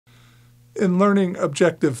In learning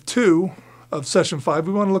objective 2 of session 5,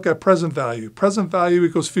 we want to look at present value. Present value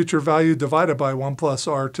equals future value divided by 1 plus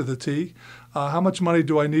r to the t. How much money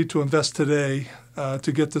do I need to invest today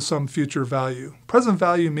to get to some future value? Present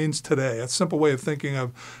value means today. That's a simple way of thinking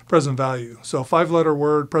of present value. So 5-letter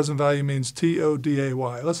word, present value means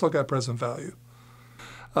T-O-D-A-Y. Let's look at present value.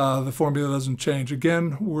 The formula doesn't change.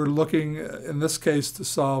 Again, we're looking in this case to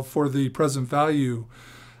solve for the present value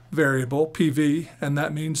variable, PV, and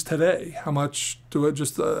that means today. How much do it,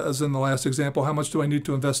 just as in the last example, how much do I need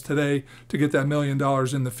to invest today to get that $1 million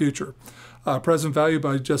in the future? Present value,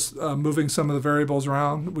 by just moving some of the variables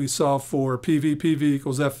around, we solve for PV. PV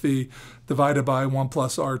equals FV divided by 1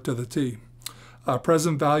 plus r to the t.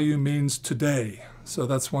 Present value means today, so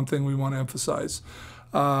that's one thing we want to emphasize.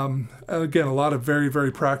 And again, a lot of very,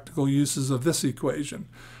 very practical uses of this equation.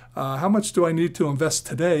 How much do I need to invest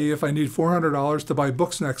today if I need $400 to buy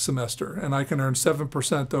books next semester, and I can earn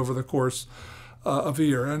 7% over the course of a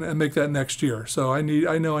year and make that next year? So I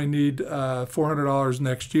know I need $400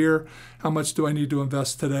 next year. How much do I need to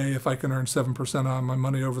invest today if I can earn 7% on my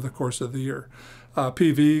money over the course of the year?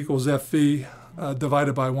 PV equals FV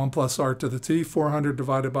divided by 1 plus r to the t, 400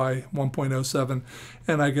 divided by 1.07,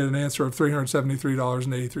 and I get an answer of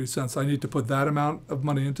 $373.83. I need to put that amount of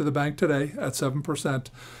money into the bank today at 7%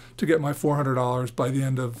 to get my $400 by the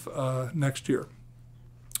end of next year.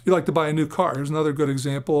 You like to buy a new car. Here's another good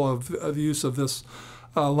example of the use of this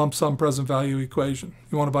lump sum present value equation.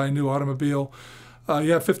 You want to buy a new automobile.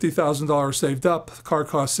 You have $50,000 saved up. The car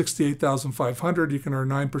costs $68,500. You can earn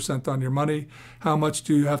 9% on your money. How much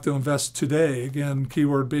do you have to invest today? Again,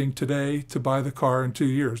 keyword being today, to buy the car in 2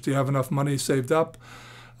 years. Do you have enough money saved up?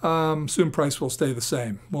 Soon price will stay the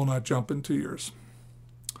same. Will not jump in 2 years.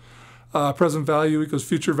 Present value equals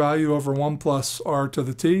future value over 1 plus r to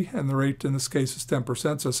the t, and the rate in this case is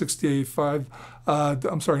 10%. So 9%.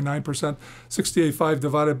 68.5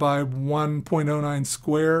 divided by 1.09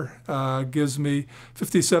 square gives me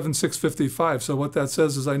 57,655. So what that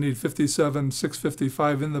says is I need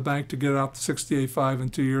 57,655 in the bank to get out to 68.5 in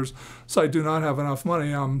 2 years. So I do not have enough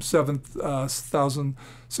money. I'm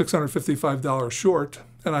 $7,655 short,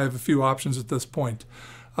 and I have a few options at this point.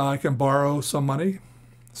 I can borrow some money.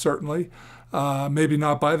 Certainly. Maybe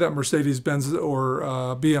not buy that Mercedes-Benz or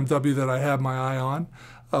BMW that I have my eye on.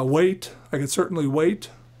 Wait. I could certainly wait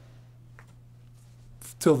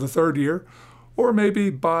till the 3rd year. Or maybe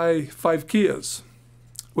buy 5 Kias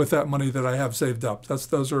with that money that I have saved up.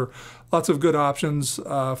 Those are lots of good options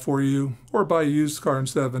for you. Or buy a used car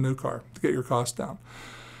instead of a new car to get your costs down.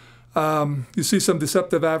 You see some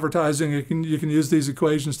deceptive advertising. You can use these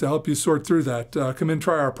equations to help you sort through that. Come in,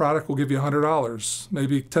 try our product, we'll give you $100.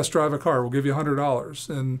 Maybe test drive a car, we'll give you $100.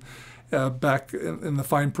 And back in the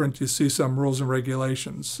fine print, you see some rules and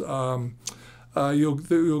regulations.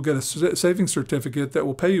 You'll get a savings certificate that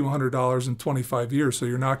will pay you $100 in 25 years, so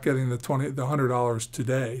you're not getting the $100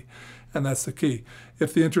 today. And that's the key.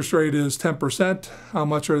 If the interest rate is 10%, how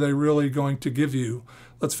much are they really going to give you?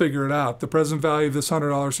 Let's figure it out. The present value of this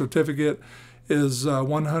 $100 certificate is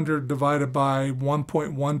 100 divided by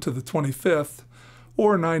 1.1 to the 25th,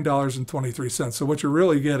 or $9.23. So what you're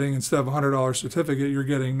really getting, instead of a $100 certificate, you're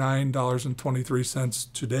getting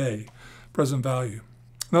 $9.23 today, present value.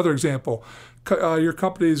 Another example, your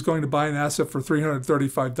company is going to buy an asset for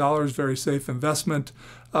 $335, very safe investment.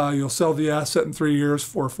 You'll sell the asset in 3 years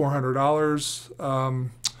for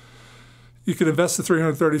 $400. You could invest the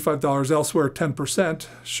 $335 elsewhere at 10%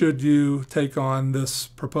 should you take on this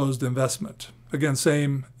proposed investment. Again,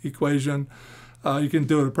 same equation. You can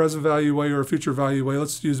do it a present value way or a future value way.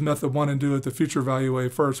 Let's use method 1 and do it the future value way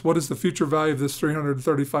first. What is the future value of this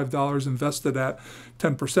 $335 invested at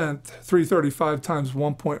 10%? 335 times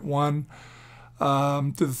 1.1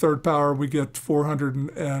 to the 3rd power, we get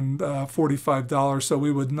 $445. So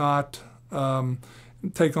we would not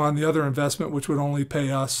take on the other investment, which would only pay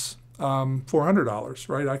us $400,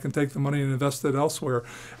 right? I can take the money and invest it elsewhere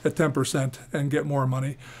at 10% and get more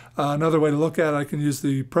money. Another way to look at it, I can use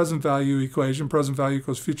the present value equation. Present value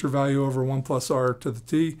equals future value over 1 plus r to the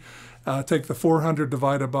t. Take the 400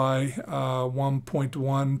 divided by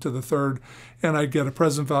 1.1 to the 3rd, and I get a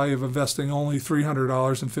present value of investing only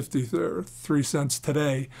 $300.53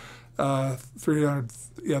 today.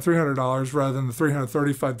 $300 rather than the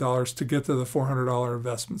 $335 to get to the $400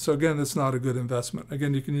 investment. So again, it's not a good investment.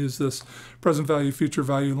 Again, you can use this present value, future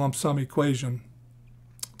value lump sum equation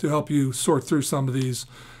to help you sort through some of these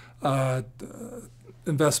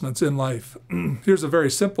investments in life. Here's a very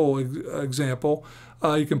simple example.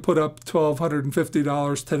 You can put up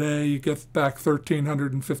 $1,250 today. You get back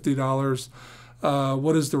 $1,350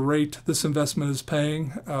 What is the rate this investment is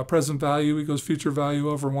paying? Present value equals future value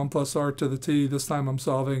over 1 plus r to the t. This time I'm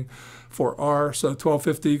solving for r. So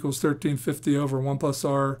 1250 equals 1350 over 1 plus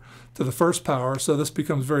r to the first power. So this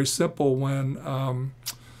becomes very simple when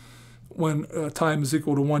time is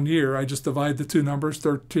equal to 1 year. I just divide the two numbers,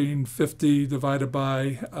 1350 divided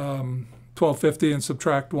by 1250, and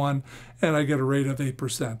subtract 1, and I get a rate of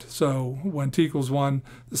 8%. So when t equals 1,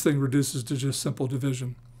 this thing reduces to just simple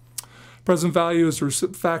division. Present value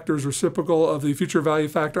factor is reciprocal of the future value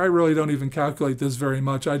factor. I really don't even calculate this very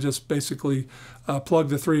much. I just basically plug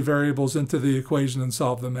the three variables into the equation and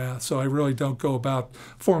solve the math. So I really don't go about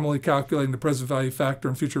formally calculating the present value factor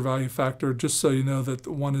and future value factor, just so you know that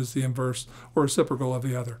one is the inverse or reciprocal of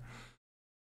the other.